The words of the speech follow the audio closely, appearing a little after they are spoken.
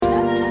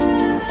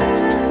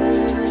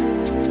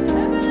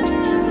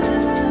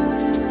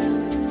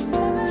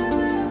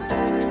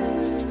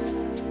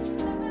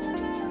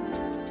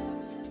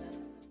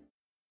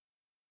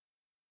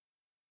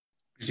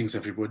Greetings,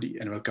 everybody,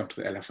 and welcome to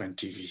the Elephant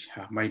TV.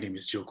 My name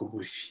is Joko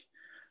Muthi.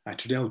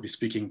 Today I'll be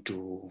speaking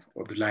to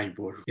Abdullahi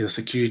Boru. He's a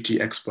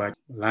security expert,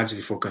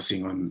 largely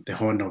focusing on the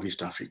Horn of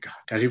East Africa.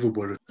 Karibu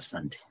Boru.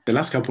 Asante. The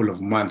last couple of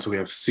months, we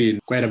have seen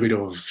quite a bit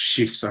of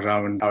shifts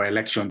around our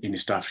election in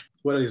East Africa.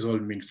 What does this all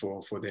mean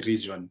for the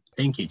region?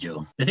 Thank you,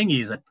 Joe. The thing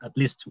is, at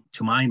least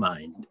to my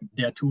mind,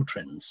 there are two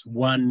trends.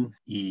 One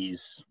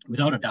is,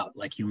 without a doubt,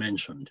 like you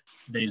mentioned,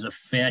 there is a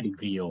fair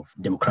degree of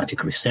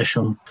democratic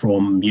recession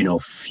from,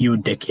 few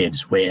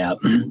decades where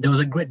there was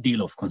a great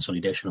deal of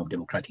consolidation of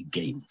democratic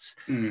gains.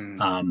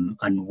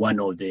 And one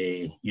of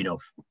the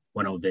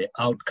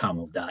outcome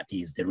of that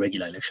is the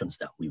regular elections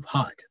that we've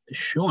had.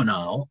 Sure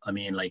now,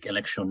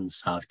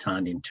 elections have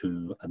turned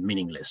into a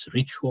meaningless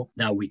ritual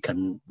that we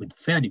can, with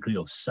fair degree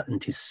of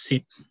certainty,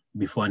 sit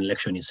before an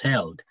election is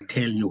held,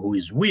 tell you who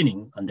is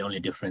winning, and the only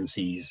difference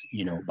is,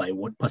 by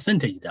what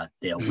percentage that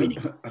they are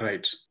winning.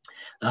 Right.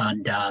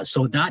 And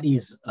so that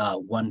is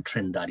one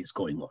trend that is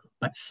going on.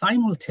 But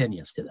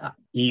simultaneous to that,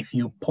 if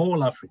you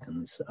poll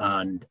Africans,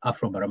 and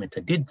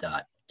Afrobarometer did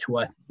that to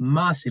a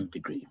massive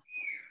degree,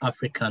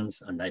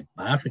 Africans, and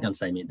by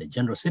Africans, I mean the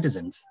general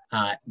citizens,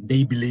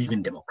 they believe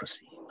in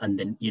democracy. And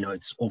then,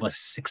 it's over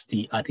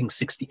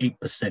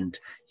 68%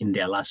 in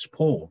their last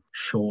poll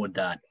showed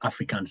that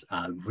Africans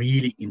are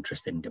really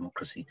interested in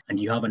democracy. And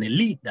you have an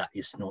elite that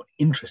is not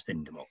interested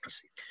in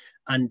democracy.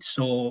 And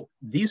so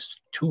these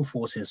two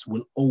forces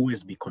will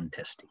always be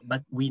contesting.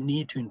 But we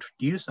need to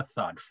introduce a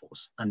third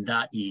force. And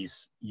that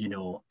is,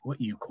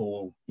 what you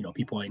call,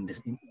 people in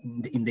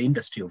the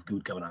industry of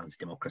good governance,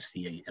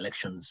 democracy,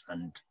 elections,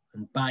 and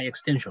by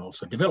extension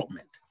also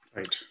development.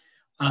 Right.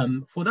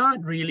 For that,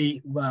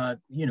 really,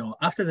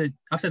 after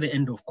the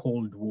end of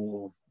Cold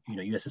War,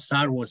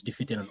 USSR was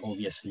defeated, and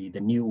obviously the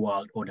New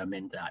World Order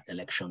meant that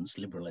elections,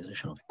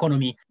 liberalization of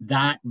economy,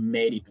 that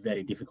made it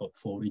very difficult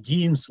for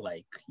regimes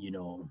like,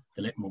 the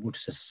late Mobutu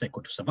Sese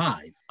Seko to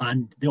survive.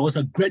 And there was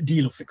a great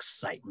deal of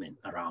excitement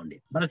around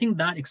it. But I think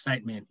that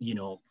excitement,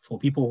 for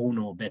people who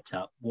know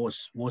better,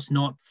 was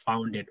not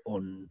founded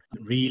on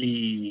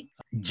really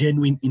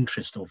genuine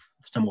interest of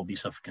some of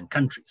these African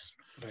countries.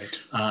 Right.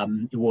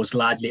 It was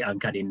largely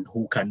anchored in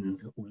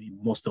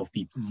most of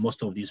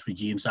these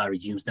regimes are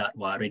regimes that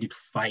were ready to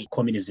fight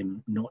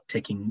communism not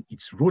taking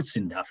its roots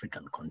in the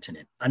African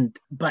continent.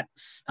 But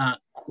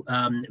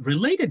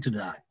related to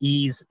that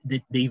is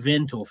the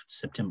event of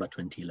September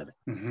 2011.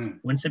 Mm-hmm.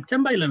 When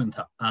September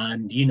 11th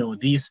and,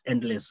 this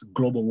endless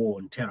global war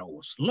on terror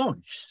was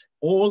launched,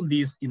 all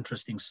these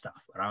interesting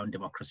stuff around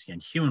democracy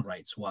and human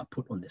rights were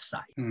put on the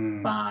side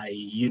by,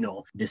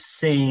 the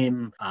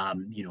same,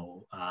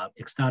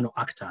 external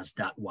actors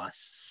that were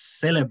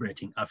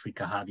celebrating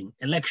Africa having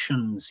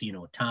elections,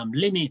 term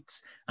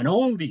limits and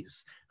all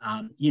this,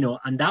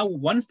 and that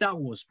once that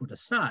was put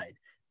aside,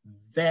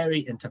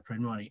 very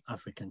entrepreneurial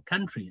African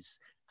countries,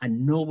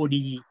 and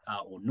nobody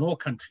or no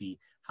country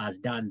has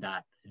done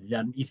that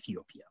than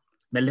Ethiopia.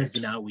 Meles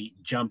Zenawi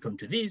jumped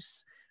onto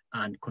this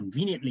and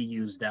conveniently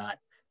used that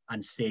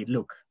and said,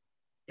 look,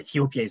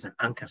 Ethiopia is an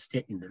anchor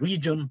state in the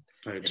region.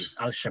 Right. There is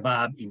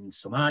Al-Shabaab in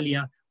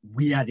Somalia.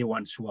 We are the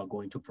ones who are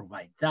going to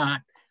provide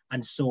that.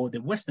 And so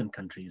the Western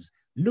countries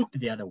looked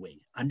the other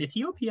way. And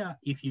Ethiopia,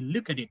 if you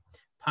look at it,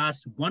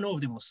 passed one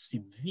of the most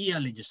severe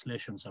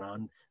legislations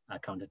around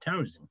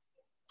counterterrorism,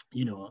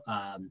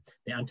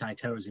 the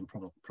Anti-Terrorism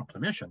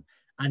Proclamation.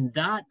 And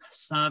that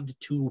served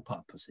two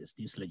purposes,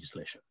 this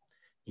legislation.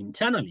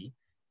 Internally,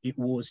 it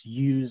was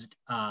used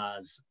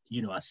as,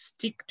 a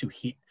stick to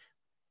hit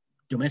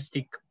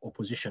domestic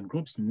opposition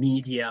groups,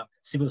 media,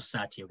 civil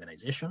society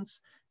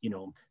organizations,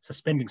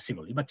 suspending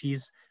civil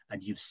liberties.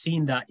 And you've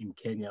seen that in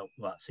Kenya,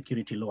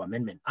 Security Law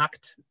Amendment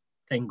Act.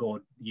 Thank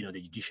God, the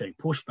judiciary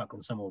pushed back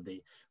on some of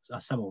the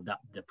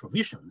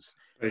provisions.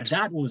 Right. And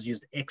that was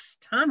used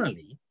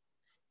externally.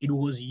 It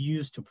was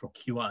used to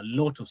procure a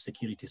lot of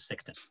security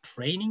sector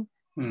training,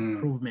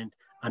 improvement,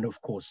 and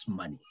of course,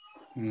 money.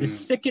 The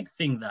second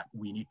thing that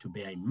we need to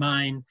bear in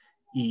mind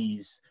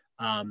is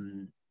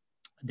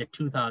the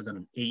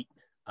 2008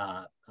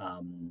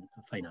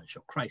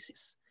 financial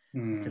crisis.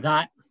 After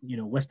that,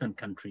 Western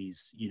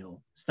countries,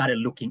 started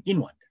looking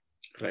inward.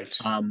 Right.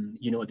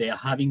 They are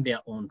having their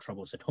own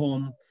troubles at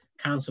home.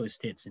 Council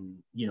estates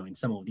in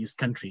some of these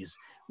countries.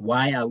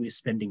 Why are we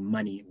spending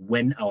money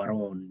when our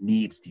own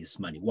needs this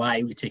money? Why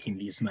are we taking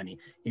this money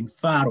in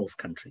far off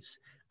countries?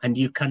 And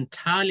you can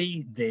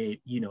tally the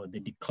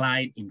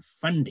decline in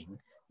funding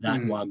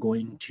that were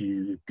going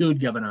to good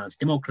governance,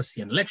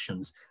 democracy, and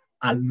elections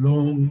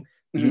along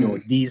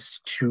these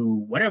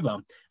two, whatever.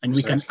 And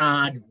we can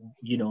add,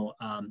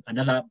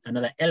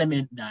 another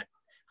element that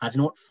has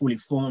not fully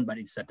formed, but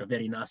it's at a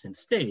very nascent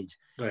stage,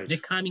 Right. the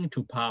coming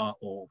to power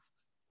of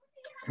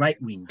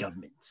right-wing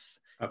governments,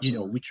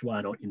 Absolutely. which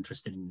were not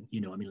interested in,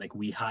 like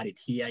we had it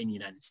here in the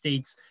United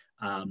States,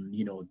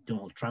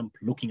 Donald Trump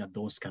looking at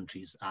those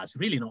countries as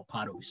really not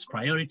part of his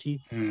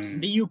priority. In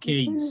the UK,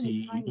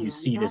 you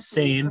see the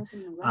same.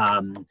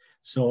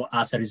 So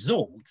as a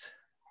result,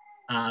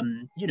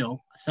 you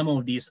know, some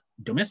of these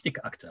domestic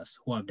actors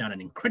who have done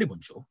an incredible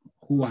job,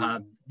 who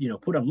have, you know,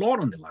 put a lot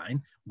on the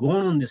line,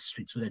 gone on the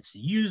streets, whether it's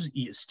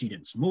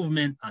students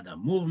movement, other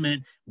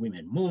movement,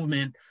 women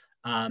movement,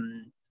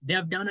 they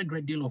have done a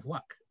great deal of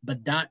work.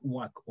 But that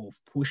work of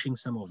pushing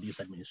some of this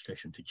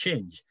administration to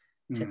change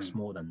takes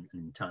more than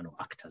internal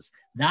actors.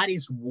 That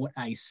is what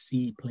I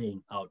see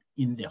playing out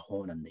in the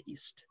Horn and the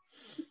East.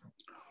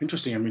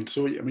 Interesting. I mean,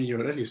 so you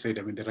already said,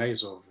 I mean, the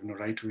rise of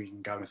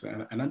right-wing governments,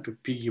 and I want to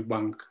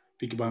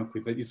piggyback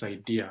with this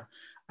idea,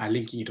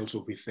 linking it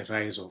also with the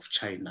rise of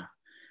China,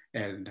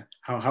 and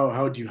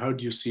how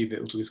do you see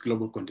also this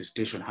global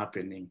contestation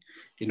happening?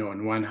 You know,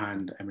 on one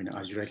hand, I mean,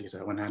 as you rightly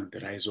said, on one hand, the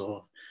rise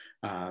of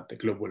the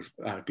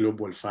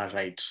global far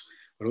right,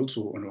 but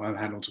also on one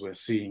hand, also we're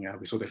seeing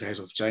we saw the rise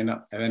of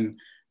China, and then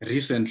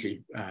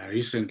recently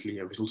we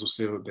also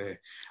saw the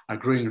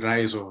growing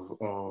rise of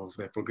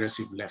the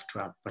progressive left,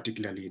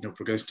 particularly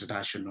Progressive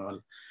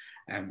International,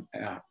 and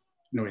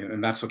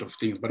and that sort of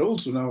things. But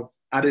also now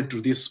added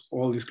to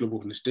all this global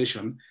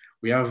contestation,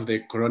 we have the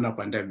corona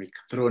pandemic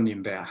thrown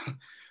in there.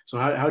 So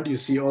how do you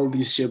see all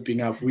this shaping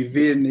up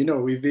within?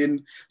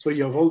 So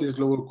you have all these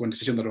global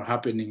contestation that were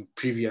happening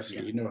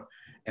previously,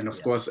 and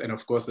of course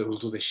there's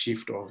also the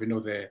shift of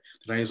the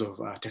rise of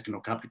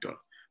techno capital.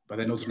 But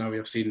then also now we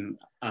have seen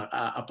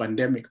a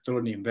pandemic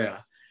thrown in there.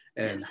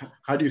 And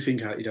how do you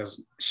think it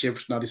has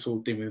shaped now this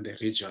whole thing within the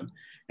region?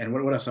 And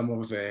what are some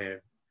of the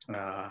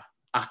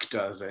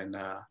actors and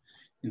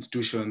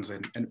institutions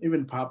and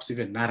even perhaps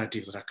even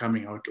narratives that are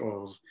coming out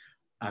of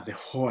the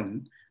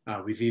Horn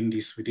within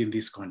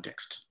this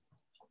context?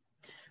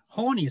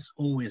 Horn has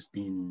always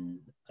been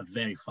a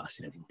very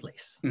fascinating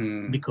place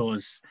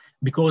because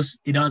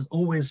it has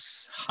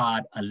always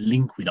had a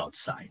link with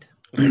outside.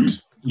 Right.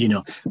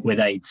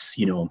 Whether it's,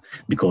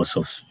 because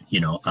of,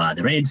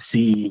 the Red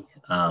Sea,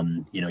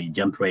 you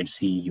jump Red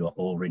Sea, you're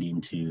already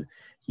into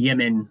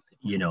Yemen,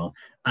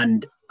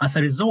 and as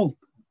a result,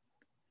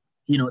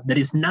 there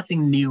is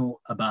nothing new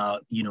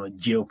about,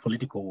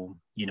 geopolitical,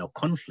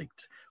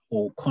 conflict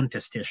or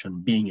contestation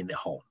being in the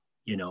Horn.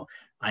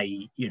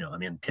 I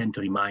tend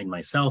to remind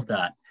myself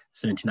that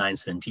 79,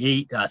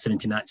 78, the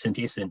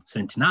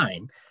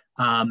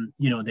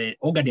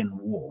Ogaden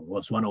War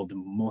was one of the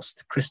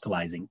most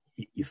crystallizing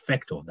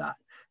effect of that.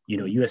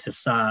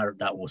 USSR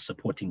that was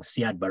supporting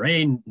Siad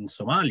Barre in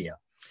Somalia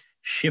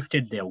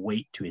shifted their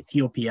weight to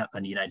Ethiopia,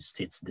 and the United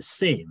States the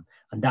same,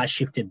 and that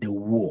shifted the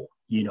war.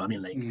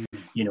 Yemen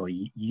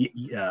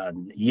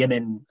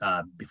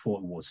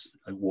before was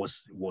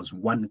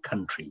one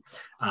country,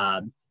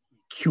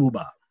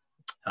 Cuba.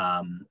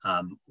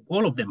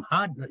 All of them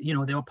had, they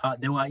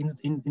were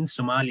in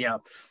Somalia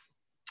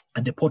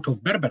at the port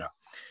of Berbera.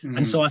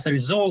 And so as a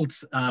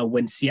result,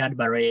 when Siad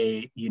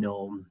Barre,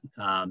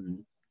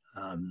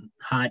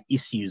 had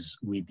issues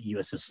with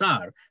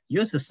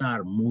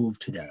USSR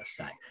moved to the other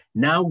side.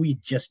 Now we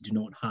just do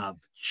not have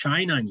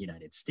China and the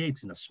United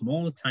States in a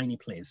small, tiny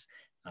place.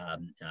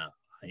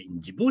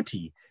 In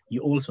Djibouti,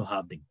 you also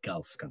have the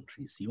Gulf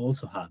countries. You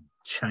also have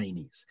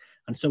Chinese.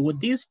 And so what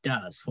this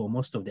does for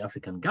most of the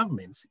African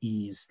governments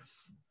is,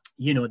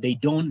 they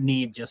don't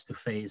need just to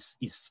face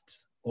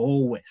East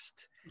or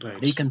West.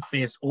 Right. They can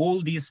face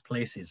all these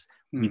places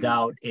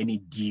without any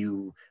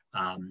due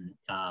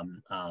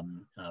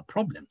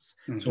problems.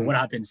 So what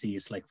happens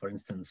is, like, for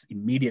instance,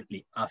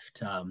 immediately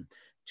after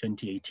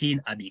 2018,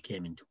 Abiy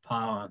came into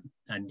power,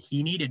 and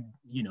he needed,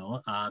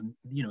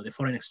 the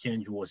foreign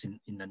exchange was in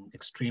an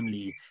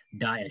extremely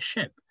dire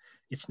shape.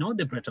 It's not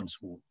the Bretton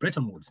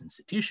Woods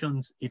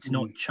institutions. It's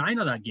not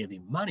China that gave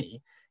him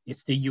money.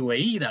 It's the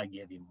UAE that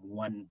gave him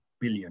 $1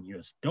 billion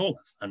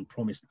and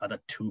promised other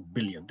 $2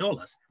 billion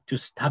to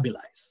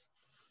stabilize,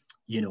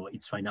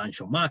 its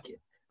financial market.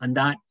 And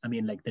that,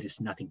 there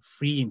is nothing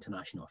free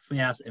international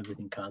affairs.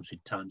 Everything comes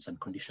with terms and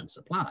conditions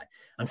apply.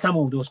 And some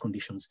of those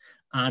conditions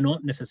are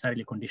not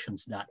necessarily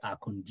conditions that are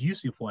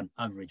conducive for an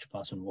average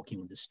person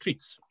walking on the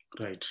streets.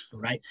 Right.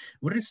 Right.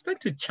 With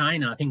respect to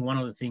China, I think one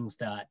of the things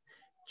that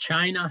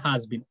China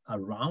has been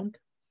around,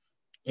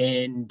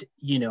 and,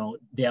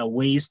 there are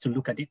ways to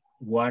look at it.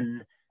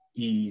 One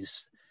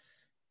is,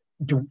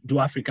 do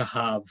Africa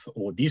have,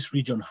 or this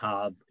region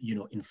have,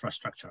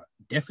 infrastructure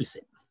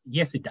deficit?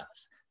 Yes, it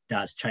does.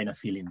 Does China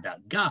fill in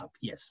that gap?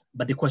 Yes.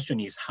 But the question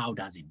is, how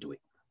does it do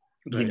it?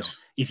 Right.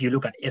 If you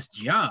look at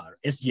SGR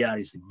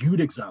is a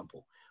good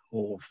example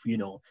of,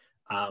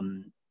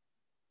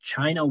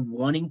 China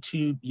wanting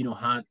to,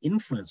 have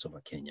influence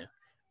over Kenya,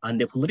 and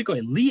the political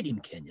elite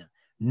in Kenya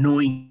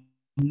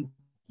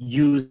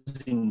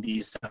using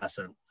this as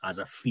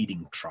a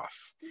feeding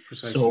trough.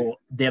 Precisely. So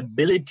the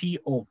ability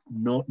of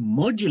not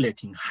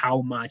modulating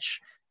how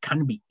much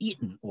can be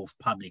eaten of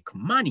public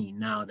money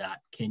now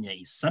that Kenya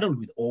is saddled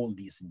with all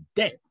this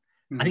debt.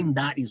 I think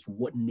that is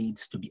what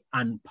needs to be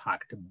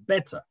unpacked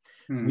better,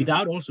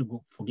 without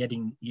also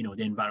forgetting,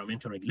 the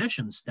environmental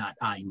regulations that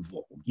are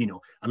involved.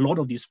 A lot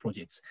of these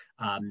projects,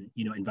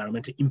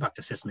 environmental impact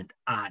assessment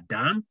are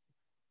done.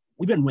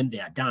 Even when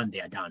they are done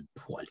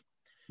poorly.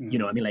 You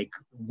know, I mean, like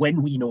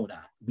when we know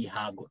that we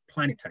have got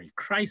planetary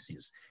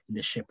crisis in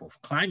the shape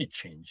of climate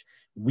change,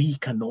 we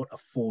cannot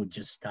afford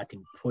just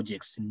starting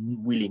projects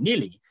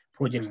willy-nilly,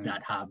 projects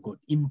that have got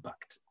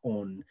impact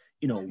on,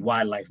 you know,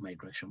 wildlife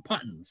migration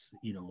patterns,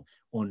 you know,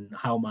 on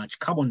how much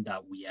carbon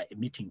that we are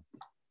emitting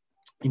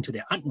into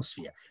the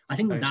atmosphere. I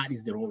think that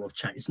is the role of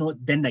China. It's not,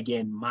 then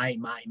again, my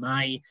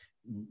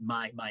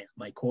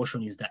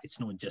caution is that it's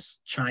not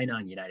just China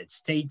and United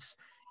States.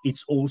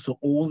 It's also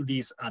all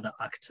these other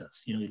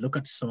actors. You know, you look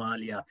at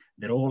Somalia,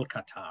 the role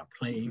Qatar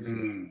plays,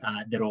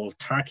 the role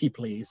Turkey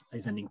plays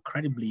is an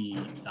incredibly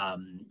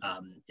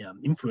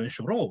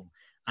influential role.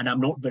 And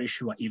I'm not very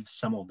sure if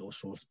some of those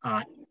roles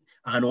are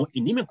not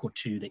inimical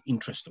to the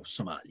interest of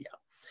Somalia.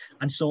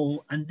 And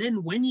so, and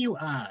then when you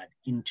add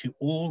into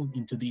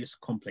this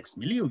complex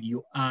milieu,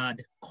 you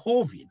add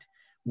COVID,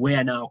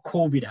 where now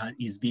COVID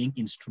is being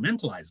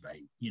instrumentalized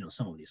by, you know,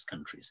 some of these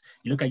countries.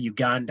 You look at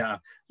Uganda,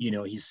 you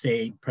know,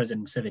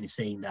 President Museveni is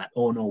saying that,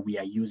 oh no, we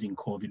are using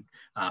COVID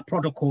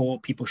protocol,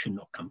 people should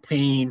not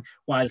complain,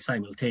 while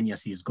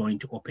simultaneously is going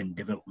to open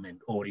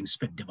development or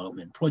inspect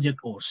development project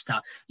or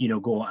start, you know,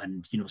 go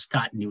and, you know,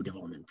 start new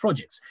development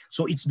projects.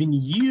 So it's been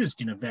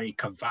used in a very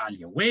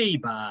cavalier way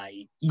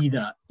by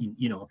either,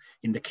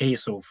 in the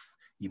case of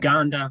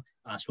Uganda,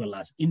 as well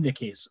as in the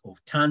case of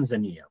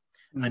Tanzania.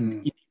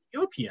 And in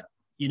Ethiopia,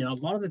 you know, a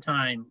lot of the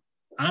time,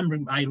 I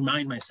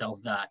remind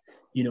myself that,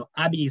 you know,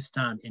 Abiy's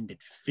term ended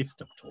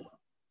 5th October.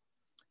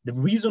 The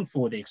reason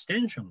for the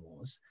extension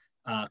was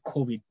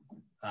COVID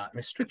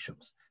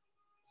restrictions,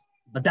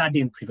 but that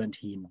didn't prevent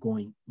him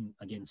going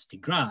against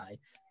Tigray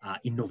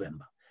in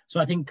November.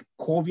 So I think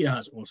COVID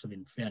has also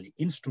been fairly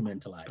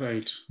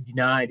instrumentalized to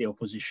deny the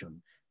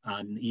opposition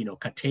and, you know,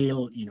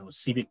 curtail, you know,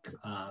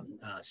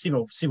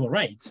 civil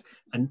rights,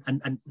 and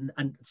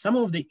some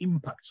of the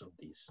impacts of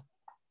this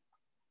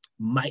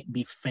might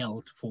be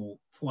felt for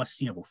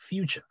foreseeable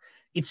future.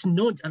 It's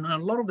not, and a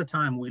lot of the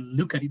time we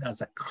look at it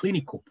as a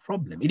clinical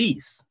problem. It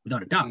is,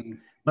 without a doubt,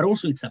 but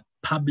also it's a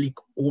public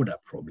order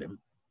problem,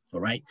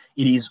 all right?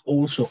 It is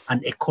also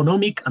an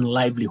economic and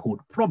livelihood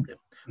problem.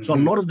 So a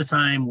lot of the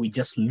time we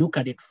just look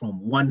at it from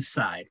one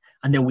side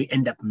and then we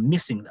end up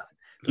missing that.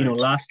 You know,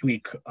 last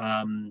week,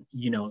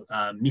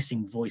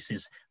 Missing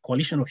Voices,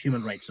 Coalition of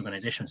Human Rights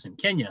Organizations in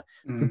Kenya,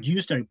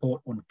 produced a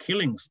report on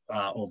killings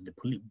by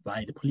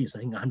the police. I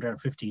think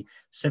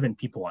 157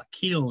 people were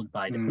killed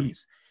by the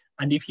police.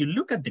 And if you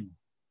look at the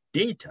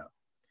data,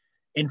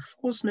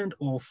 enforcement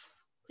of,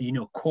 you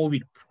know,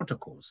 COVID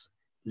protocols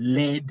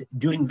led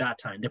during that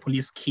time, the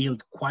police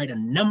killed quite a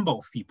number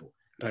of people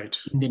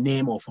in the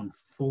name of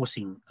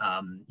enforcing,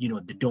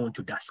 the dawn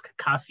to dusk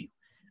curfew.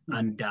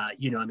 And,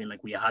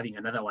 we are having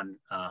another one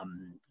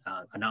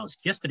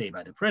announced yesterday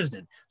by the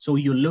president. So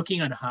you're looking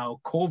at how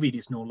COVID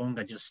is no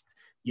longer just,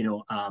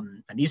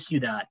 an issue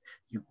that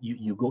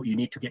you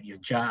need to get your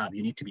job,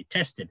 you need to be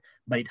tested,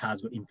 but it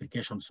has got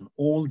implications on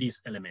all these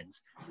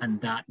elements.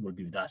 And that will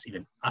be with us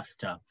even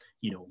after,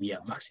 we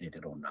are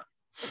vaccinated or not.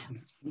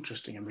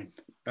 Interesting. I mean,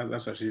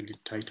 that's a really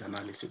tight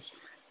analysis.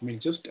 I mean,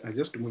 just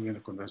moving the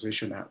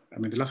conversation. I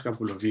mean, the last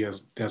couple of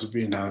years, has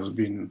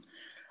been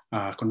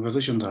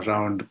conversations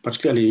around,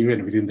 particularly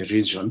even within the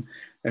region,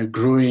 a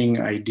growing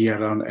idea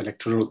around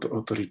electoral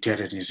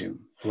authoritarianism,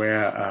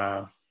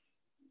 where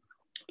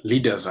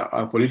leaders,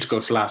 our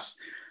political class,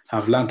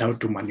 have learned how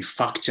to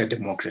manufacture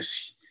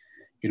democracy.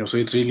 So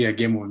it's really a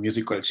game of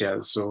musical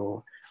chairs.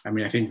 So, I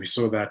mean, I think we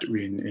saw that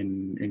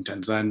in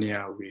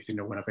Tanzania with,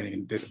 what happened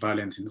in the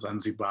violence in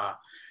Zanzibar.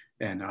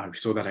 And we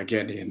saw that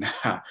again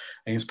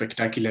in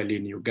spectacularly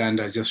in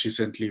Uganda just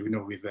recently,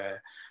 with the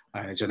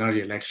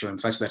January election,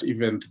 such that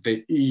even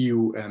the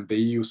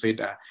EU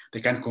said they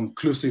can't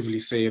conclusively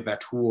say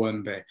that who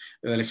won the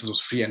elections was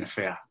free and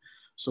fair.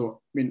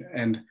 So, I mean,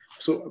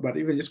 but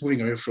even just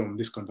moving away from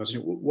this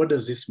conversation, what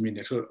does this mean,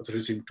 electoral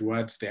authoritarianism,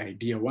 towards the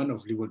idea, one,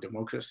 of liberal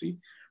democracy,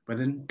 but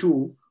then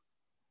two,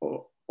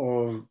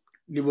 of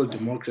liberal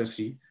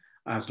democracy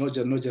as not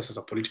just as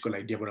a political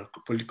idea, but a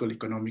political,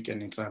 economic,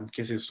 and in some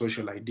cases,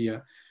 social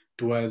idea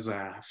towards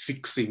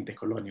fixing the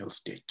colonial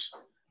state?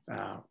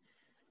 I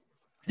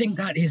think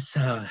that is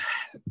a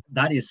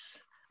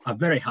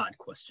very hard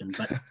question,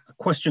 but a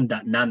question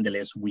that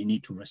nonetheless we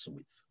need to wrestle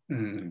with.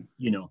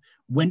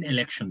 When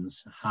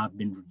elections have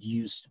been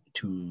reduced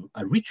to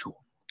a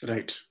ritual,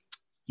 right?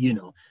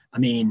 I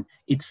mean,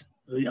 it's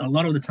a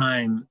lot of the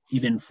time,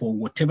 even for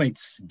whatever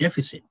its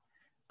deficit,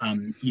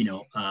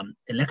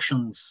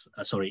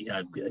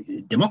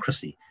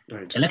 democracy,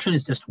 right. Election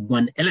is just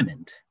one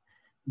element.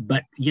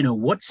 But,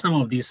 what some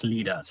of these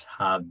leaders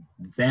have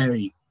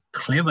very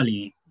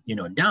cleverly,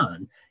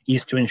 done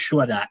is to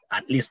ensure that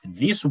at least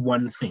this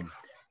one thing,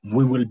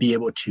 we will be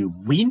able to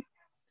win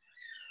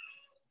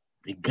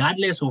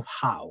regardless of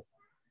how,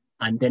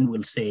 and then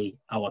we'll say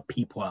our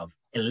people have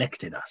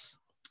elected us,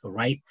 all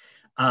right?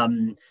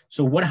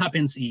 So what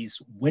happens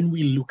is when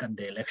we look at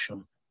the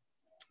election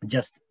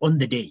just on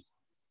the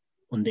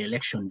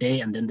election day,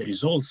 and then the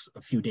results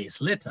a few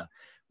days later,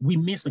 we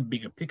miss a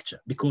bigger picture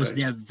because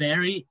there are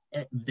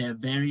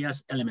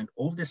various elements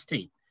of the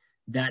state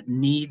that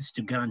needs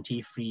to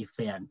guarantee free,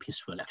 fair, and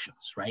peaceful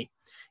elections, right?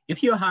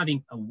 If you're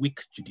having a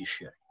weak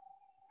judiciary,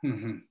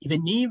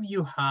 even if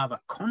you have a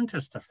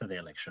contest after the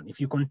election, if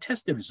you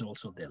contest the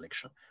results of the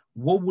election,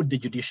 what would the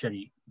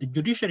judiciary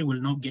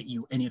will not get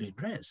you any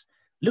redress.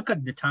 Look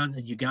at the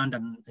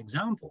Ugandan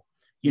example.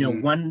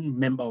 One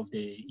member of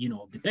the,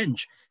 of the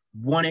bench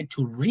wanted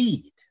to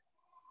read,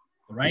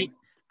 right,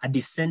 a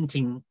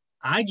dissenting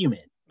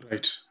argument.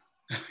 Right.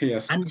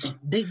 Yes. And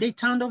they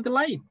turned off the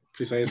light.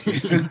 Precisely.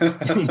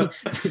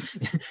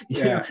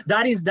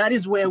 That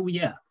is where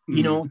we are.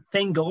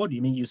 Thank God.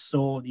 You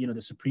saw,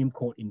 the Supreme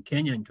Court in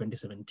Kenya in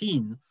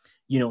 2017.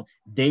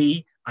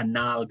 They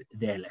annulled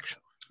the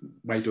election.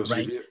 But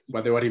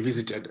they were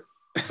revisited.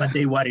 But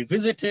they were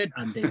revisited,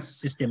 and the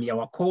system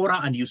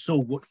Yawakora, and you saw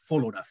what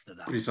followed after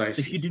that.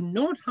 Precisely. If you do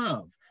not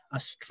have a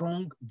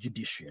strong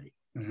judiciary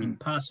in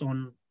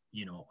person,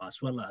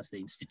 as well as the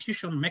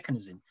institution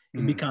mechanism,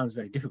 it becomes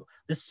very difficult.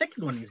 The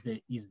second one is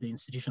the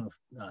institution of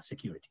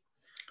security.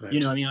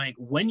 Right.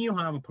 When you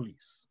have a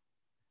police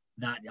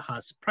that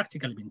has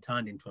practically been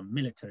turned into a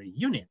military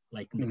unit,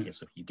 like in the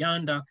case of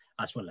Uganda,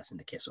 as well as in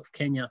the case of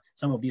Kenya,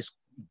 some of these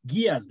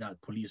gears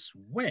that police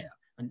wear,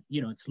 and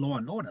it's law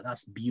and order.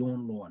 That's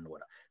beyond law and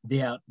order.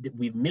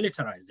 We've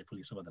militarized the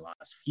police over the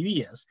last few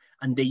years,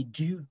 and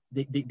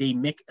they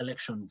make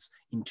elections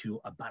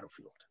into a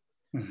battlefield.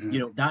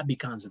 That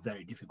becomes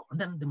very difficult. And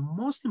then the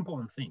most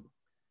important thing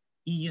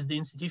is the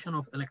institution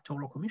of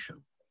electoral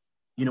commission.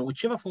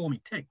 Whichever form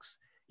it takes,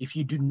 if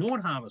you do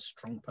not have a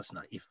strong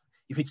personality,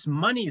 if its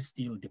money is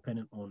still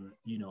dependent on,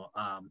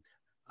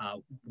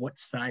 what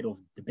side of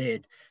the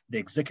bed the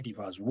executive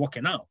has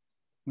woken out,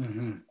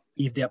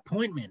 if the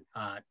appointment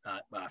are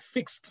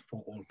fixed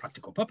for all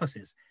practical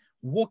purposes,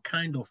 what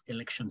kind of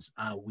elections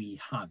are we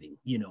having?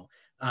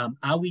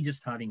 Are we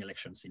just having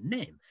elections in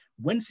name?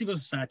 When civil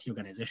society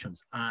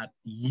organizations are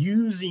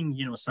using,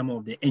 some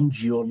of the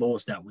NGO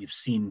laws that we've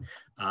seen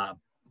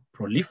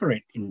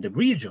proliferate in the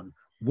region,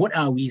 what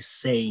are we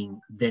saying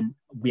then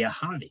we are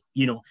having?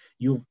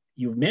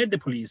 You've made the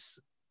police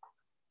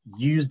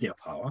use their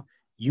power.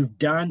 You've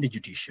done the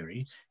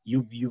judiciary.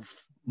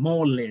 You've more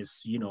or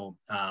less,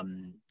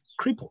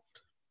 crippled,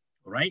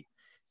 right?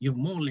 You've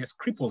more or less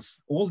crippled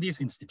all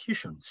these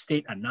institutions,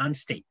 state and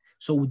non-state.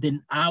 So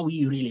then are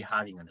we really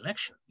having an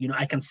election?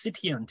 I can sit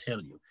here and tell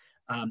you,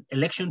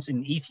 elections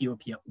in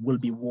Ethiopia will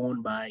be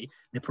won by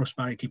the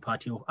Prosperity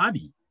Party of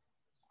Abiy.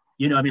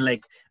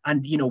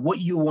 What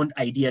you want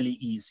ideally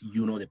is,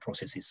 the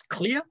process is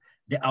clear,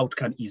 the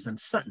outcome is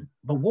uncertain.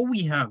 But what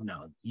we have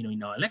now,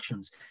 in our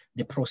elections,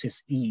 the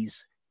process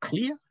is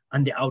clear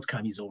and the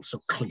outcome is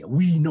also clear.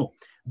 We know.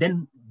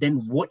 Then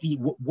what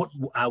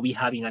are we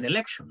having an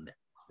election then?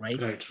 Right?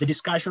 The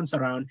discussions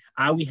around,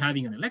 are we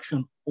having an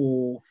election,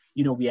 or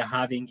we are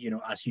having,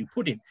 as you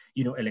put it,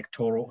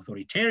 electoral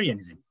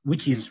authoritarianism,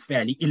 which is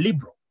fairly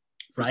illiberal,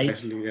 right?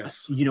 Precisely,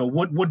 yes.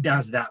 What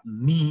does that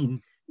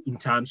mean in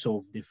terms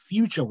of the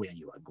future where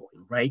you are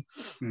going, right?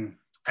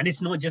 And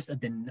it's not just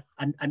and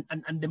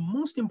the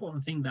most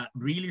important thing that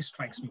really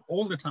strikes me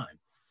all the time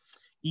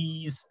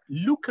is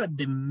look at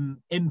the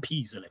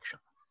MPs election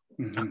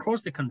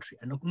across the country,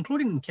 and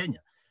including in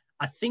Kenya.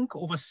 I think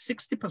over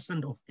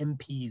 60% of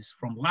MPs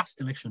from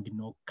last election did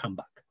not come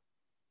back.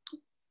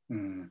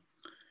 And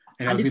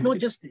it's not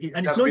just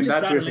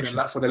that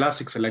election. For the last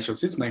 6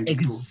 elections since 92.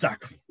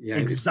 Exactly. Yeah,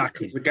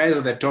 exactly. It's the guys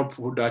at the top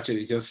who would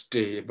actually just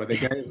stay, but the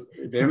guys,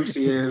 the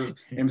MCAs,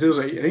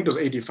 I think it was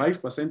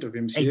 85% of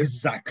MCAs.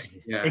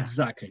 Exactly. Yeah.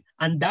 Exactly.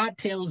 And that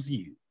tells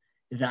you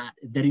that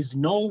there is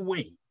no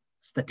way,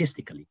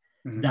 statistically,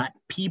 that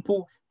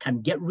people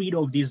can get rid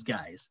of these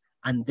guys,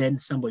 and then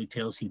somebody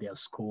tells you they've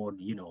scored,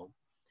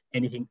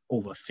 anything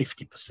over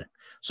 50%.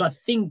 So I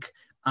think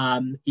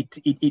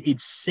it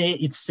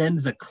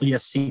sends a clear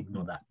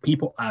signal that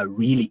people are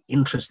really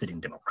interested in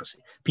democracy.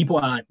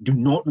 People do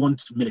not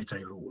want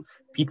military rule.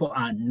 People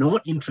are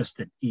not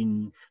interested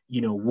in,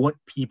 what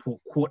people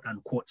quote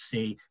unquote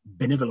say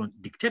benevolent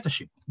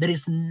dictatorship. There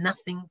is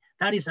nothing,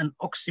 that is an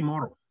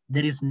oxymoron.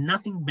 There is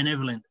nothing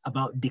benevolent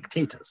about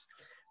dictators.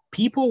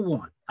 People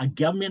want a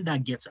government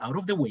that gets out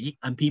of the way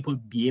and people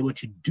be able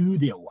to do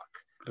their work.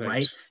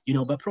 Right.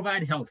 But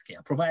provide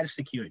healthcare, provide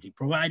security,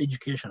 provide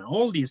education,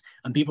 all these,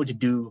 and people to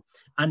do.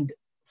 And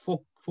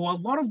for a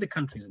lot of the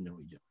countries in the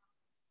region,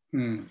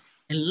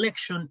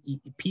 election,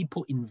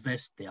 people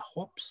invest their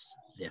hopes,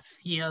 their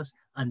fears,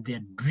 and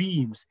their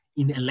dreams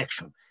in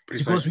election.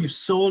 Precisely. Because we've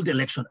sold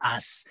election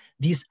as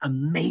this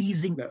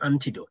amazing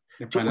antidote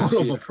to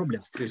all of our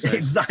problems. Precisely.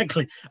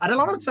 Exactly. And a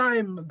lot of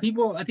time,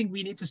 I think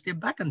we need to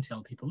step back and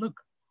tell people,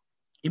 look,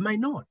 it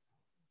might not.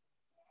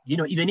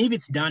 Even if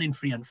it's done in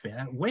free and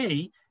fair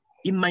way,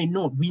 it might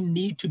not. We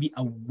need to be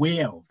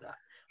aware of that.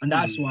 And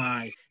that's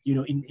why,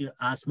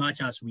 as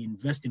much as we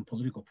invest in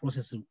political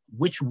processes,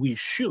 which we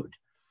should,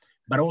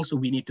 but also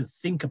we need to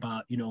think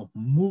about,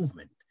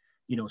 movement,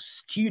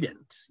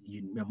 student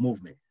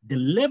movement, the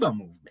labor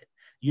movement,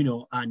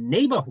 our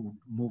neighborhood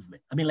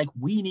movement.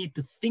 We need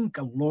to think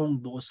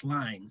along those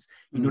lines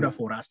in order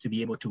for us to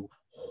be able to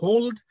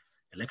hold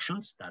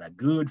elections that are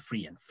good,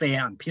 free and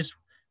fair and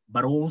peaceful,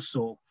 but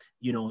also,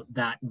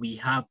 that we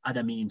have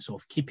other means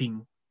of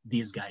keeping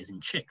these guys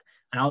in check.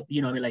 And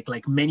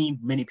like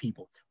many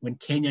people, when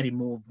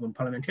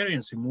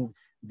parliamentarians removed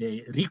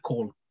the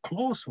recall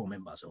clause for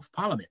members of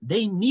parliament,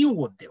 they knew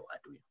what they were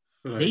doing.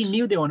 Right. They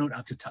knew they were not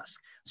up to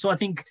task. So I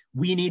think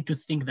we need to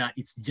think that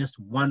it's just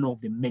one of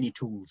the many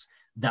tools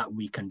that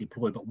we can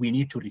deploy, but we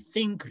need to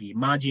rethink,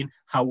 reimagine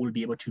how we'll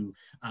be able to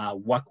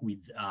work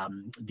with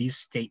this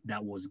state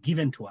that was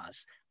given to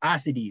us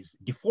as it is,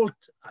 default,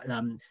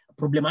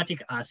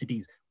 problematic as it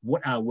is.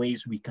 What are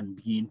ways we can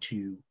begin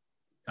to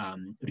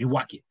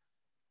rework it?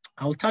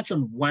 I'll touch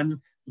on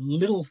one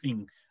little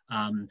thing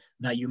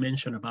that you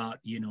mentioned about,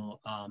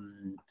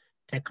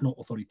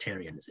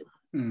 techno-authoritarianism.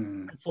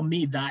 For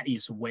me, that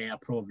is where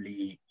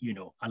probably,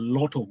 a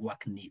lot of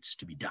work needs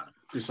to be done.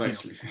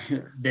 Precisely.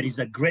 There is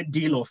a great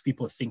deal of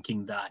people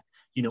thinking that,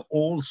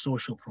 all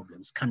social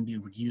problems can be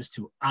reduced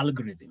to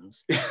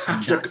algorithms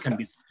and that can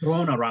be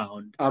thrown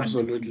around.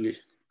 Absolutely.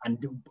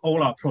 And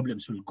all our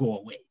problems will go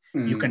away.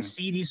 You can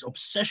see this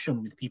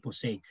obsession with people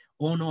saying,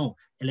 oh no,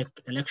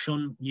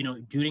 election,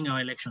 during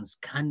our elections,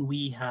 can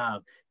we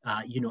have,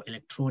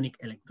 electronic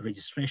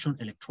registration,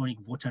 electronic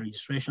voter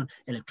registration,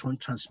 electronic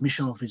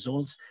transmission of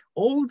results,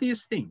 all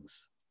these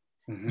things.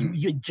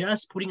 You're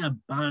just putting a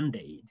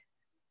Band-Aid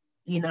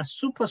in a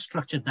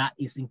superstructure that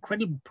is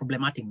incredibly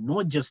problematic,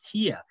 not just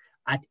here,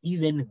 at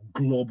even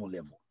global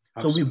level.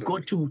 Absolutely. So we've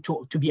got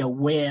to be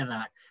aware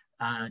that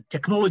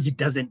technology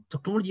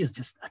is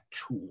just a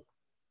tool.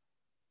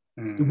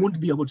 It won't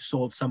be able to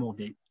solve some of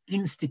the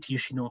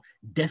institutional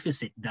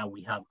deficit that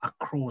we have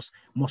across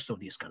most of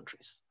these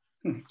countries.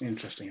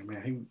 Interesting. I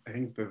mean, I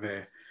think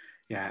the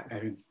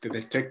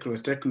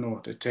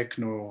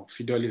techno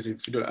feudalism,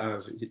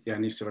 as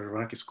Yanis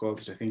Varoufakis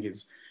calls it, I think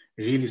is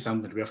really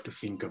something that we have to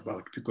think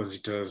about, because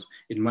it has,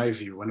 in my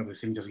view, one of the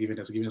things has given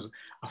us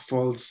a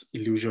false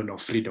illusion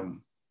of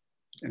freedom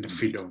and the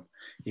freedom.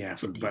 Yeah,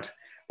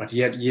 but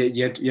yet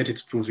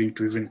it's proving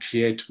to even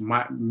create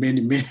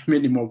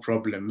many more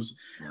problems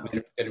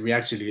than we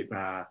actually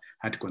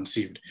had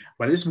conceived.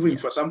 But let's move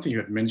for something you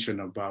had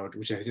mentioned about,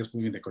 which I just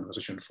moving the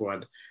conversation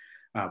forward,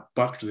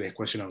 back to the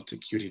question of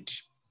security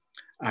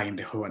in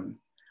the Horn.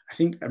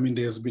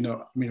 There's been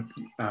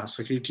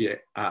security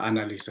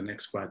analysts and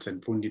experts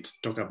and pundits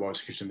talk about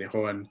security in the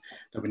Horn,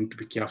 that we need to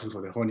be careful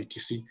for the Horn,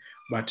 etc.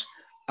 But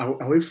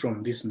away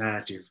from this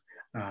narrative,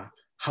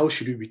 how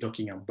should we be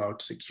talking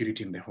about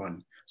security in the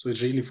Horn? So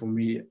it really, for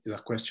me, is a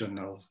question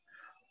of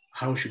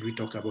how should we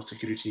talk about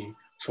security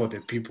for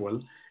the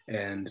people?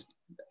 And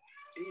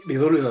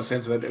there's always a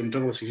sense that when we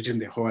talk about security in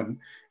the Horn,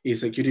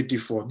 is security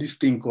for this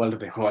thing called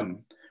the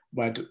Horn.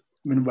 But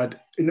in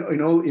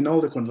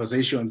all the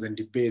conversations and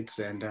debates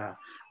and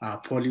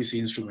policy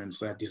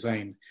instruments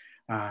design,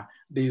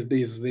 there's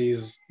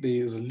little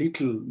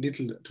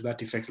to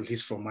that effect, at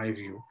least from my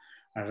view,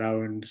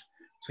 around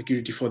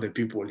security for the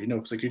people,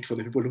 security for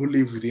the people who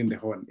live within the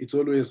Horn. It's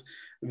always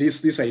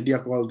this idea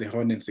called the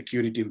Horn and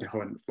security in the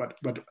Horn.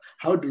 But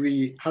how do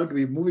we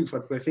moving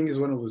forward? I think is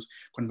one of those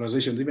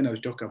conversations, even as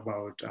we talk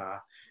about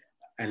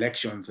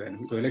elections, and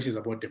because elections is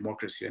about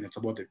democracy and it's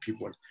about the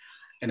people.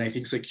 And I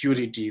think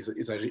security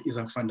is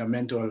a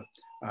fundamental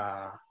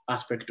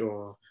aspect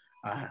of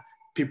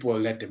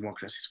people-led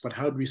democracies. But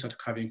how do we start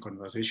having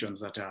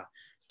conversations that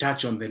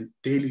touch on the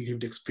daily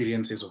lived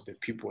experiences of the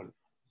people?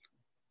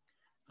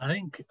 I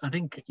think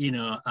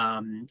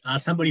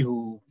as somebody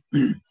who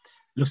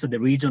looks at the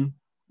region,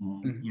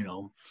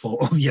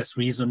 for obvious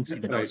reasons,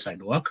 even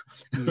outside work,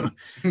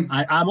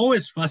 I'm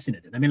always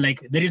fascinated.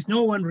 There is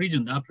no one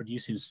region that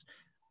produces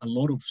a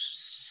lot of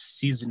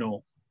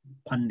seasonal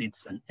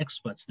pundits and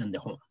experts than the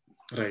Horn.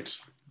 Right.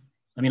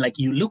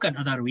 You look at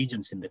other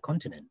regions in the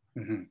continent,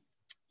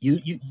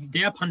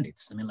 they are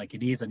pundits.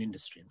 It is an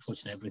industry.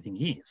 Unfortunately,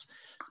 everything is.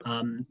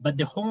 But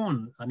the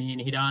Horn,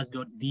 it has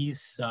got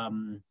these,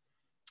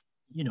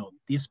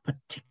 this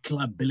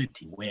particular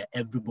ability where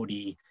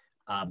everybody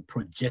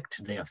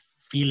project their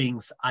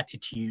feelings,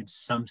 attitudes,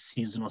 some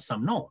seasonal,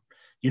 some not.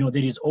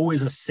 There is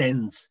always a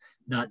sense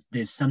that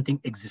there's something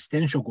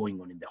existential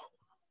going on in the Horn.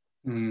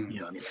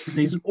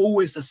 There's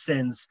always a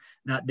sense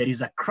that there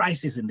is a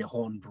crisis in the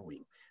Horn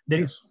brewing. There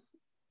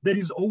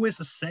is always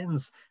a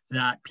sense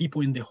that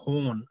people in the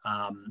Horn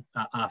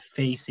are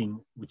facing,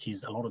 which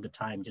is a lot of the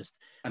time just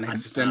an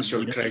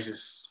existential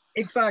crisis.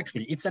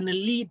 Exactly. It's an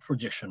elite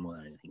projection more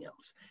than anything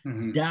else.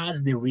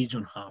 Does the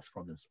region have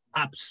problems?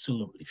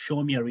 Absolutely.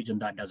 Show me a region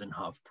that doesn't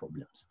have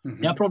problems.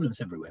 There are problems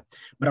everywhere.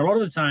 But a lot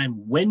of the time,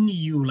 when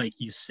you, like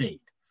you said,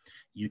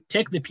 you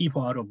take the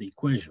people out of the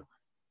equation,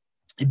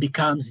 it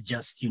becomes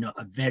just,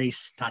 a very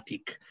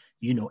static,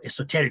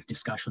 esoteric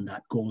discussion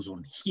that goes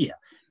on here.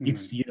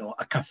 It's,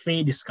 a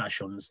cafe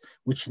discussions,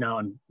 which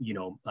now,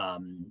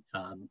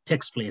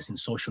 takes place in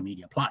social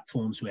media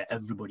platforms where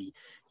everybody,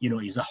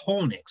 is a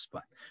Horn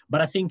expert.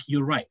 But I think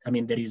you're right.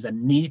 There is a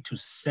need to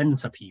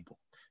center people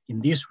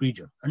in this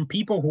region, and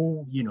people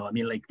who,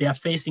 they are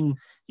facing,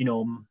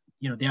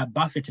 they are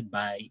buffeted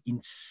by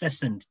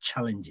incessant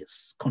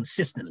challenges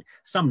consistently,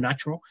 some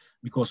natural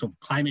because of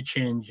climate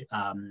change,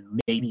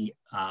 maybe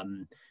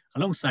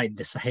alongside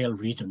the Sahel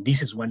region,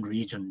 this is one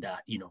region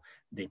that,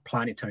 the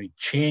planetary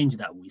change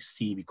that we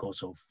see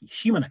because of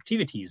human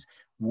activities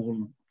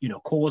will,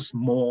 cause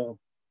more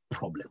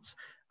problems.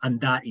 And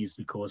that is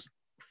because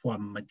for a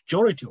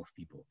majority of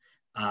people,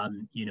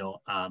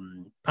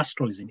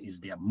 pastoralism is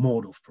their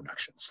mode of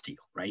production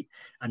still, right?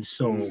 And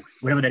so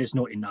whenever there is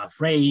not enough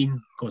rain,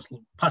 because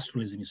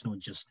pastoralism is not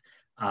just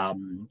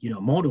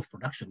mode of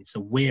production, it's a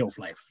way of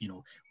life.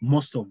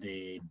 Most of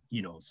the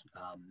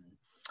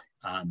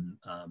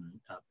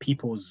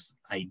people's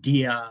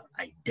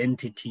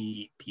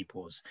identity,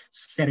 people's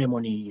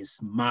ceremonies,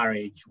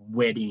 marriage,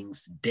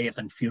 weddings, death,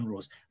 and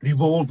funerals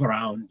revolve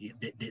around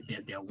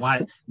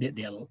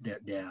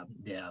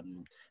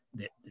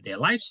their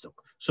livestock.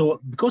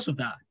 So because of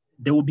that,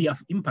 they will be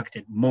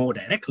impacted more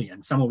directly,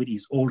 and some of it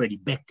is already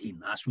baked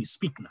in as we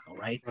speak now,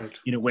 right?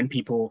 When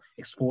people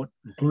export,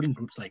 including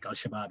groups like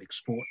Al-Shabaab,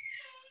 export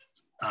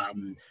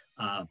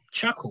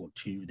charcoal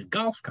to the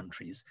Gulf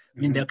countries,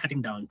 they're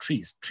cutting down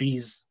trees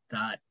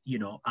that,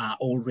 are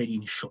already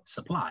in short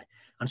supply.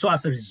 And so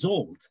as a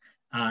result,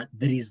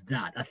 there is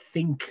that. I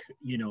think,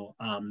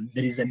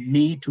 there is a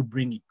need to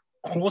bring it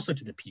closer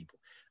to the people,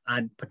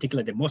 and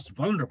particularly the most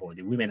vulnerable,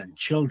 the women and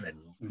children,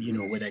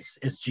 whether it's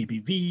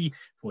SGBV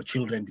for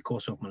children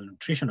because of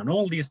malnutrition and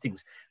all these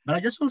things. But I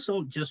just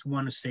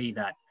want to say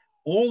that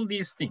all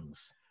these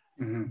things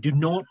do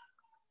not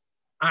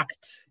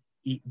act,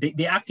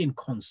 they act in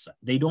concert.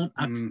 They don't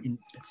act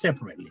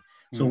separately.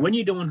 So when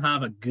you don't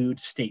have a good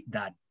state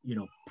that,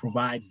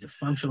 provides the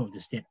function of the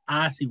state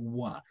as it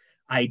were,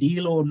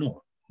 ideal or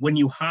not, when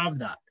you have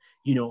that,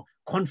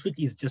 conflict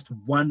is just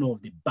one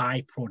of the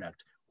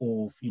byproduct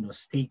of,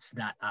 states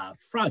that are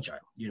fragile.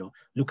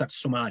 Look at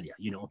Somalia.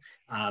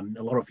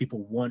 A lot of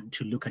people want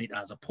to look at it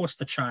as a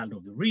poster child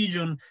of the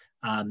region,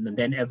 and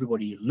then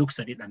everybody looks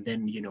at it and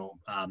then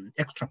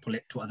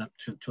extrapolate to other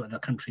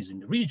countries in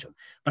the region.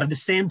 But at the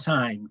same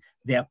time,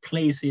 there are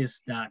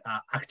places that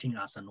are acting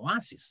as an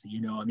oasis.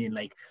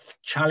 Like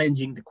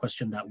challenging the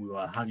question that we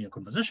were having a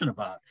conversation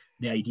about,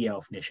 the idea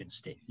of nation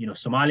state.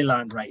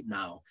 Somaliland right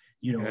now.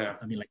 You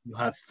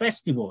have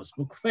festivals,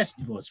 book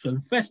festivals,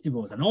 film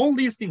festivals, and all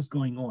these things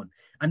going on.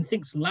 And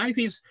life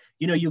is,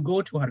 you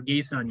go to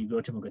Hargeisa and you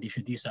go to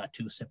Mogadishu, these are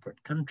two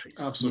separate countries.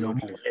 Absolutely.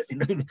 More or less,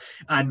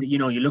 and,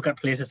 you look at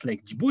places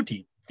like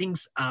Djibouti,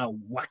 things are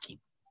working.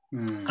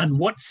 And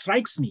what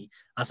strikes me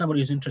as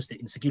somebody who's interested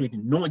in security,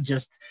 not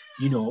just,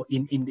 in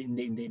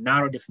the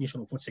narrow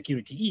definition of what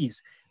security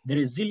is, the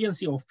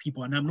resiliency of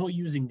people, and I'm not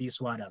using this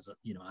word as a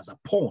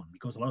pawn,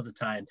 because a lot of the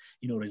time,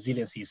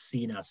 resiliency is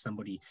seen as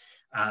somebody,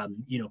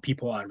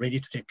 people are ready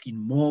to take in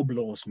more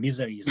blows,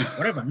 miseries,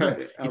 whatever. No,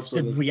 it's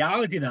the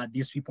reality that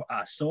these people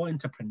are so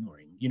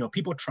entrepreneuring.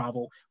 People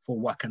travel for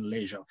work and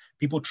leisure.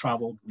 People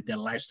travel with their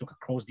livestock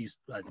across this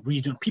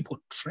region.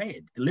 People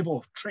trade, the level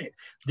of trade,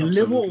 the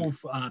level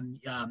of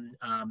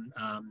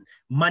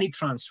money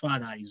transfer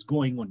that is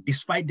going on,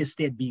 despite the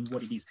state being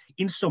what it is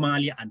in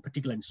Somalia, and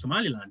particularly in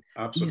Somaliland,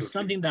 is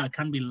something that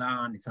can be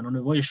learned. It's an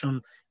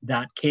innovation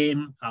that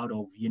came out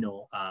of,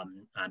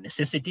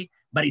 necessity,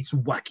 but it's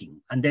working.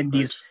 And then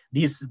it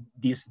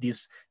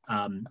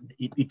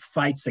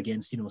fights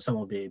against, some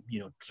of the,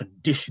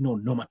 traditional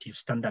normative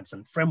standards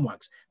and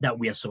frameworks that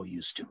we are so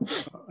used to.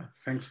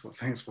 Thanks for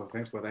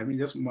that. I mean,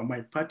 just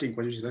my parting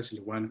question is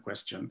actually one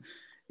question,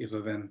 is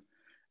that then,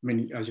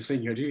 as you're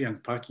saying, you're really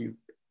unpacking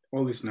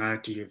all these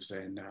narratives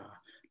and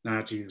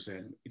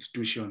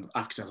institutions,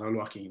 actors all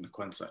working in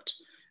concert.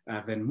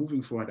 Then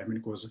moving forward,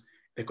 because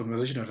the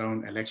conversation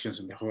around elections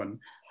in the Horn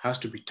has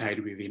to be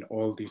tied within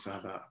all these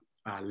other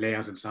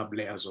layers and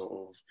sub-layers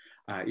of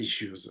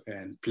issues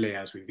and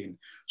players within.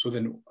 So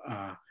then,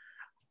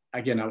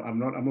 again, I'm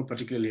not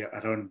particularly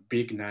around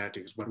big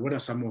narratives, but what are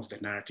some of the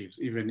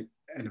narratives, even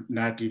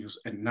narratives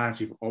and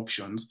narrative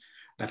options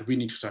that we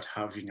need to start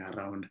having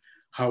around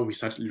how we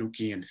start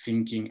looking and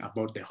thinking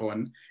about the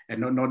Horn, and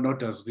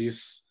not as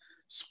this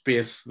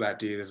space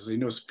that is,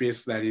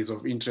 space that is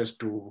of interest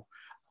to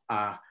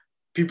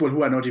people who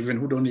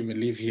don't even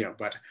live here,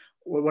 but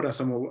what are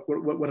some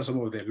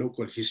of the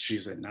local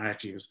histories and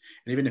narratives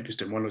and even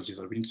epistemologies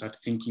that we need to start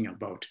thinking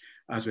about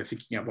as we're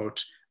thinking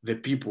about the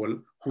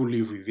people who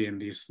live within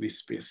this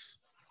space?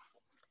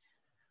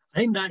 I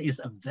think that is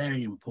a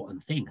very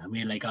important thing. I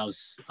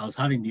was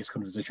having this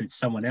conversation with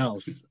someone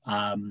else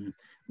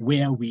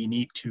where we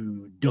need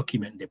to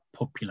document the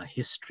popular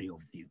history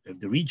of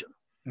the region.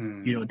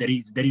 There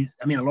is.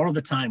 A lot of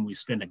the time we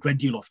spend a great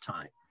deal of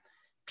time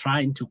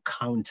trying to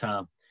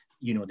counter,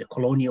 the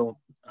colonial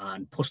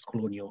and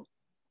post-colonial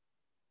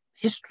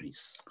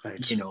histories,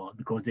 right.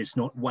 Because there's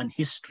not one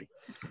history.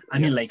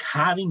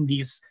 Having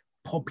this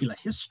popular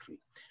history.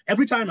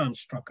 Every time I'm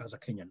struck as a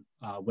Kenyan,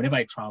 whenever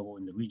I travel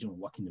in the region or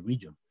work in the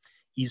region,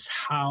 is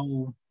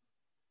how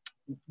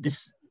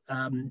this,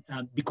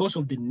 because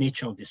of the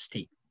nature of the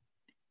state,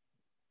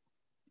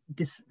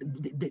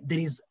 there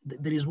is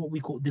what we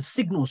call the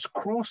signals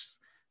cross.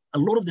 A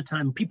lot of the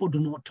time, people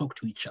do not talk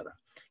to each other.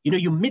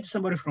 You meet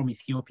somebody from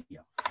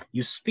Ethiopia,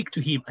 you speak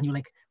to him, and you're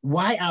like,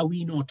 why are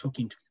we not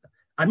talking to each other?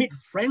 I meet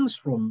friends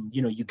from,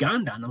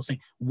 Uganda, and I'm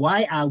saying,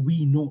 why are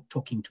we not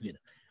talking together?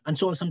 And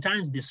so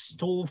sometimes the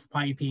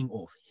stovepiping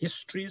of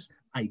histories,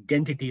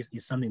 identities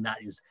is something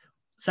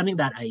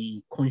that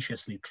I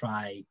consciously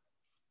try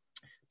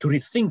to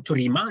rethink, to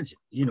reimagine.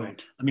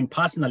 Right. I mean,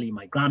 personally,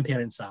 my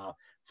grandparents are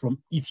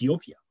from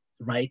Ethiopia,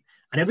 right?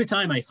 And every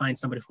time I find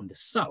somebody from the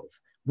South,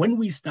 when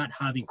we start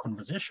having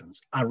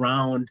conversations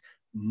around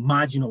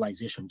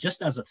marginalization,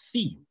 just as a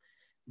theme,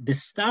 the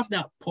stuff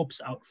that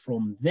pops out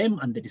from them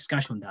and the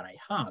discussion that I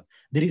have,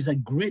 there is a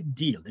great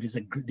deal.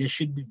 There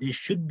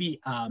should be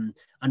an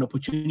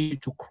opportunity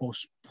to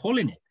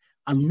cross-pollinate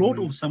a lot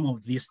of some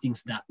of these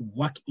things that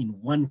work in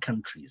one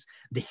countries,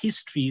 the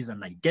histories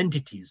and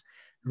identities,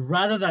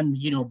 rather than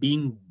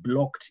being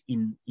blocked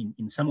in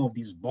some of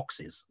these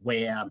boxes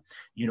where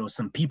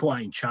some people are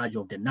in charge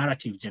of the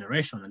narrative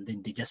generation and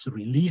then they just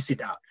release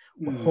it out.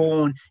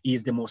 Horn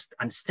is the most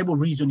unstable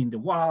region in the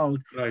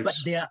world, right. But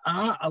there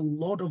are a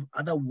lot of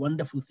other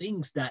wonderful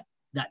things that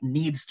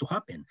needs to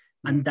happen.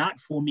 And that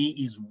for me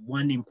is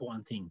one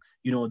important thing,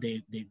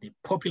 the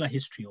popular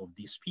history of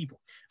these people.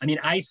 I mean,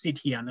 I sit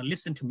here and I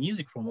listen to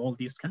music from all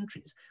these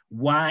countries.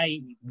 Why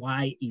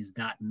is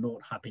that not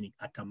happening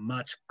at a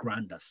much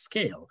grander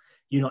scale?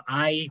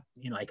 I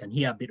can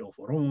hear a bit of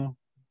Oromo,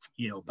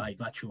 by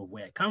virtue of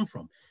where I come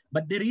from,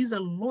 but there is a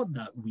lot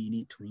that we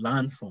need to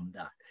learn from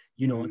that.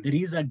 There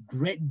is a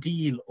great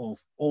deal of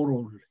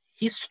oral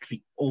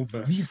history of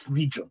this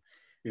region.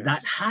 Yes.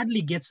 That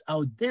hardly gets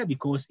out there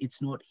because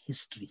it's not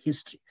history,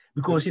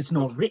 because it's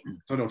not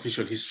written. It's not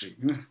official history.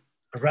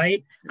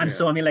 Right? And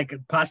so, I mean, like,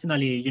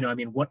 personally,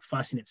 what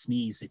fascinates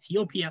me is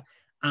Ethiopia.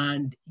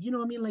 And,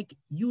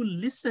 you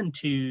listen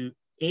to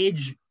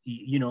age,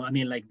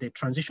 the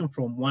transition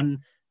from one,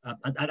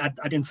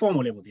 at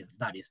informal level,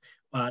 that is,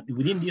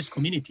 within these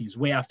communities,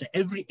 where after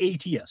every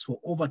 8 years, for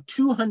over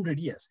 200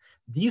 years,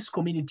 this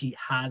community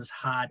has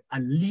had a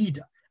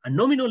leader, a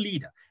nominal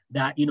leader,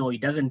 that he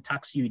doesn't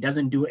tax you, he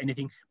doesn't do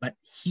anything, but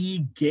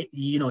he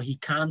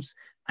comes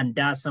and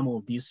does some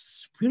of these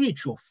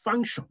spiritual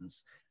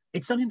functions.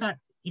 It's something that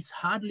it's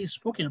hardly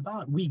spoken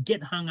about. We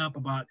get hung up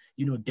about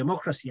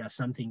democracy as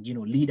something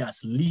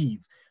leaders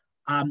leave.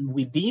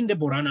 Within the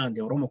Borana and the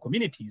Oromo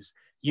communities,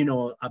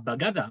 at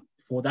Bagada,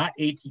 for that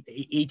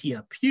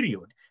 8-year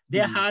period,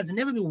 there has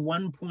never been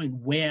one point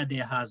where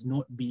there has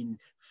not been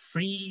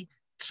free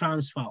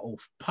transfer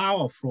of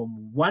power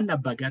from one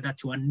Bagada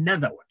to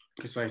another one.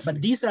 Precisely.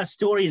 But these are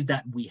stories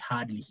that we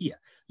hardly hear.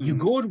 You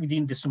go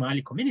within the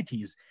Somali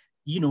communities,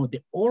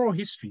 the oral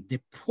history, the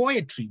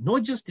poetry,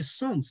 not just the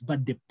songs,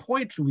 but the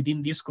poetry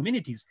within these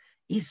communities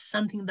is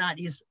something that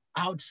is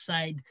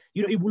outside,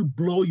 it will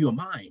blow your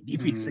mind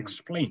if it's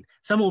explained.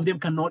 Some of them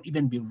cannot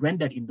even be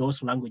rendered in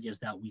those languages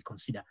that we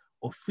consider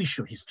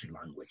official history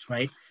language,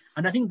 right?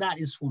 And I think that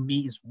is, for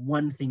me, is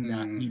one thing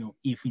that,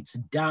 if it's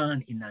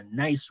done in a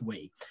nice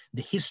way,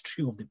 the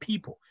history of the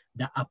people,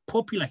 a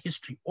popular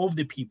history of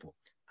the people,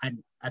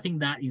 and I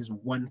think that is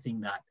one thing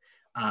that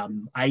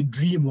I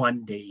dream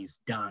one day is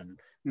done.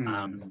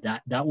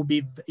 That would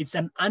be, it's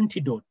an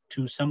antidote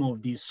to some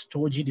of these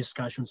stodgy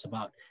discussions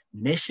about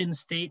nation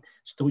state,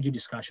 stodgy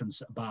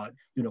discussions about,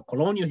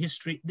 colonial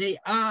history. They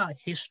are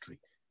history,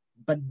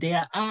 but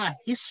there are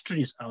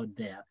histories out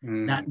there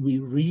that we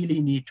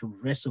really need to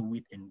wrestle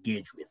with,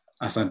 engage with.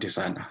 Asante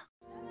sana.